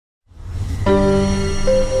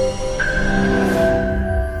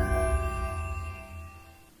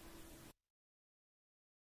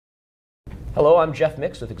Hello, I'm Jeff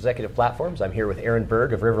Mix with Executive Platforms. I'm here with Aaron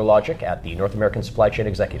Berg of RiverLogic at the North American Supply Chain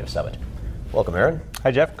Executive Summit. Welcome, Aaron.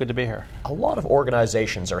 Hi, Jeff. Good to be here. A lot of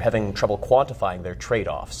organizations are having trouble quantifying their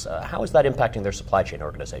trade-offs. How is that impacting their supply chain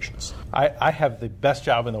organizations? I have the best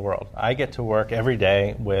job in the world. I get to work every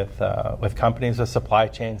day with companies with supply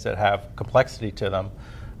chains that have complexity to them,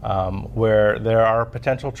 where there are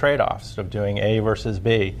potential trade-offs of doing A versus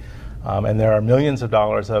B. And there are millions of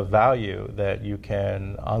dollars of value that you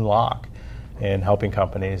can unlock in helping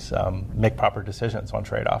companies make proper decisions on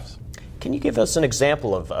trade-offs. Can you give us an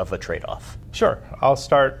example of a trade-off? Sure. I'll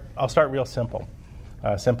start real simply.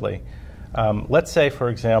 Let's say, for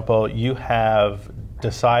example, you have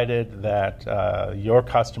decided that your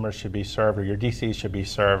customers should be served, or your DCs should be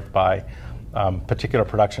served by particular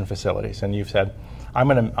production facilities, and you've said, I'm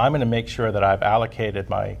going to make sure that I've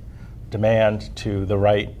allocated my demand to the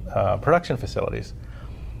right production facilities.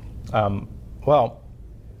 Well,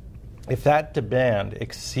 if that demand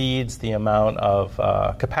exceeds the amount of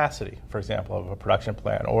capacity, for example, of a production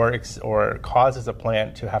plant, or causes a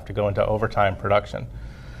plant to have to go into overtime production,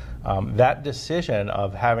 that decision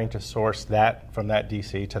of having to source that from that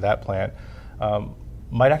DC to that plant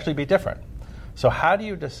might actually be different. So how do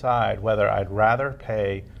you decide whether I'd rather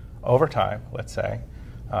pay overtime, let's say,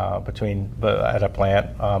 at a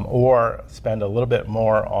plant, or spend a little bit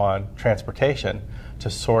more on transportation to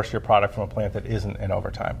source your product from a plant that isn't in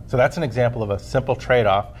overtime? So that's an example of a simple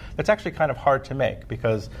trade-off that's actually kind of hard to make,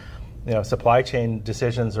 because supply chain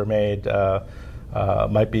decisions are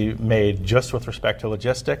might be made just with respect to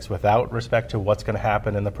logistics, without respect to what's going to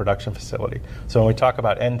happen in the production facility. So when we talk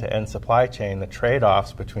about end-to-end supply chain, the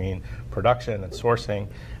trade-offs between production and sourcing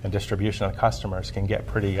and distribution of customers can get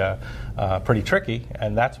pretty tricky,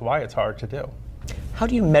 and that's why it's hard to do. How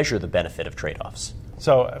do you measure the benefit of trade-offs?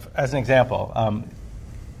 So as an example,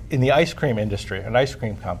 in the ice cream industry, an ice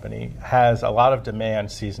cream company has a lot of demand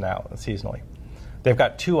seasonally. They've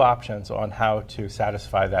got two options on how to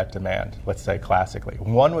satisfy that demand, let's say classically.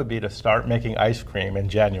 One would be to start making ice cream in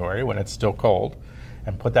January when it's still cold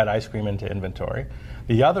and put that ice cream into inventory.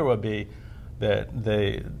 The other would be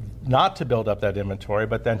not to build up that inventory,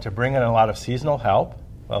 but then to bring in a lot of seasonal help,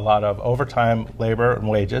 a lot of overtime labor and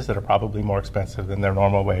wages that are probably more expensive than their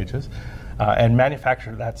normal wages, and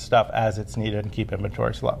manufacture that stuff as it's needed and keep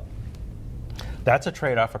inventories low. That's a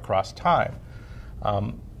trade-off across time.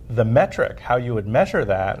 The metric, how you would measure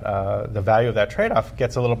that, the value of that trade-off,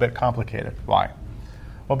 gets a little bit complicated. Why?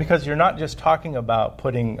 Well, because you're not just talking about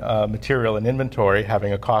putting material in inventory,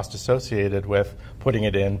 having a cost associated with putting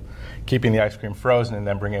it in, keeping the ice cream frozen, and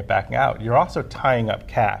then bringing it back out. You're also tying up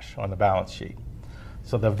cash on the balance sheet.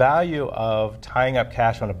 So the value of tying up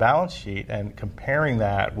cash on a balance sheet and comparing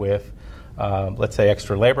that with, let's say,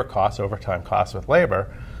 extra labor costs, overtime costs with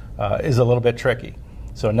labor, is a little bit tricky.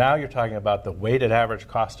 So now you're talking about the weighted average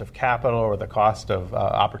cost of capital, or the cost of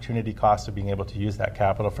opportunity cost of being able to use that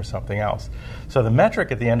capital for something else. So the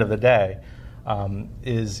metric at the end of the day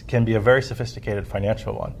can be a very sophisticated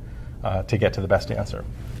financial one to get to the best answer.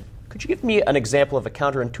 Could you give me an example of a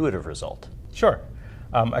counterintuitive result? Sure.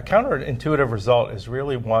 A counterintuitive result is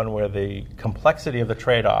really one where the complexity of the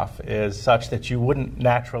trade-off is such that you wouldn't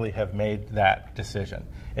naturally have made that decision.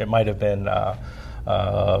 It might have been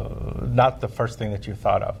not the first thing that you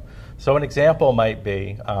thought of. So an example might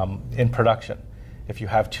be in production. If you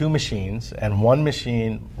have two machines and one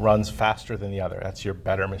machine runs faster than the other, that's your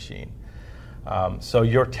better machine. So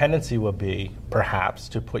your tendency will be, perhaps,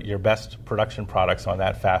 to put your best production products on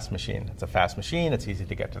that fast machine. It's a fast machine, it's easy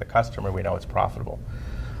to get to the customer, we know it's profitable.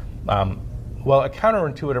 Well, a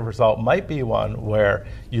counterintuitive result might be one where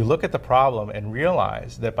you look at the problem and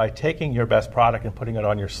realize that by taking your best product and putting it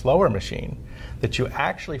on your slower machine, that you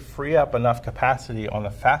actually free up enough capacity on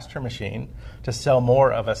the faster machine to sell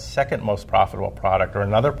more of a second most profitable product, or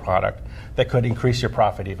another product that could increase your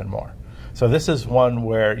profit even more. So this is one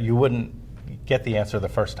where you wouldn't get the answer the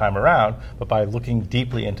first time around, but by looking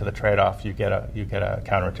deeply into the trade-off, you get a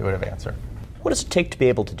counterintuitive answer. What does it take to be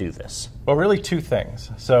able to do this? Well, really two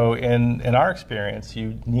things. So in our experience,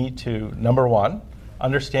 you need to, number one,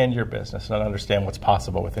 understand your business and understand what's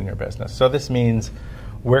possible within your business. So this means,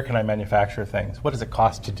 where can I manufacture things? What does it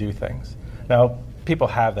cost to do things? Now, people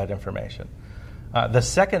have that information. The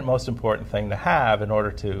second most important thing to have in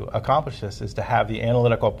order to accomplish this is to have the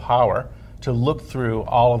analytical power to look through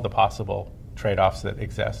all of the possible trade-offs that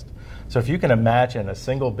exist. So if you can imagine a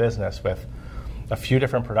single business with a few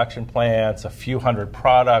different production plants, a few hundred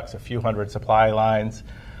products, a few hundred supply lines,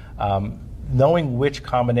 knowing which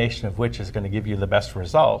combination of which is going to give you the best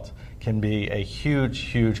result can be a huge,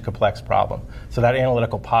 huge complex problem. So that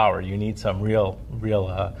analytical power, you need some real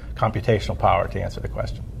computational power to answer the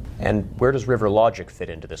question. And where does RiverLogic fit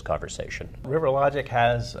into this conversation? RiverLogic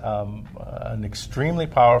has an extremely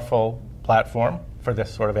powerful platform for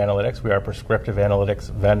this sort of analytics. We are a prescriptive analytics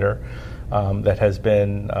vendor that has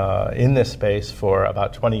been in this space for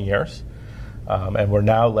about 20 years. And we're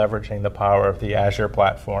now leveraging the power of the Azure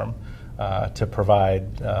platform to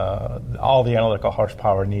provide all the analytical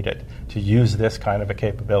horsepower needed to use this kind of a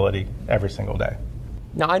capability every single day.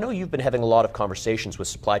 Now, I know you've been having a lot of conversations with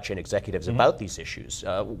supply chain executives about these issues.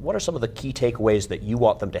 What are some of the key takeaways that you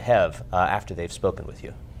want them to have after they've spoken with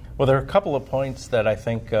you? Well, there are a couple of points that I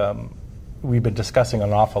think we've been discussing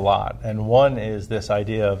an awful lot. And one is this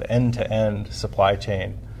idea of end-to-end supply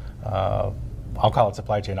chain. I'll call it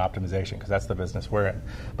supply chain optimization because that's the business we're in.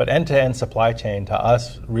 But end-to-end supply chain to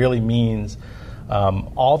us really means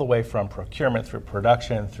all the way from procurement through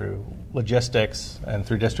production, through logistics, and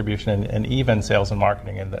through distribution, and even sales and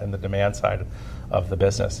marketing and the demand side of the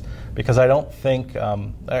business. Because I don't think,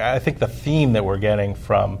 I think the theme that we're getting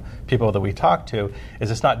from people that we talk to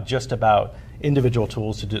is it's not just about individual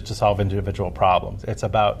tools to solve individual problems. It's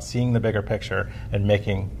about seeing the bigger picture and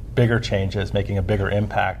making bigger changes, making a bigger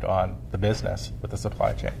impact on the business with the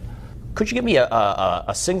supply chain. Could you give me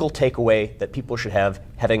a single takeaway that people should have,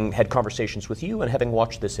 having had conversations with you and having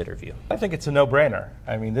watched this interview? I think it's a no-brainer.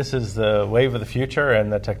 I mean, this is the wave of the future,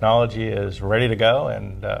 and the technology is ready to go,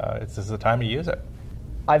 and this is the time to use it.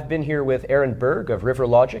 I've been here with Aaron Berg of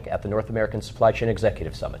RiverLogic at the North American Supply Chain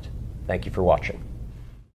Executive Summit. Thank you for watching.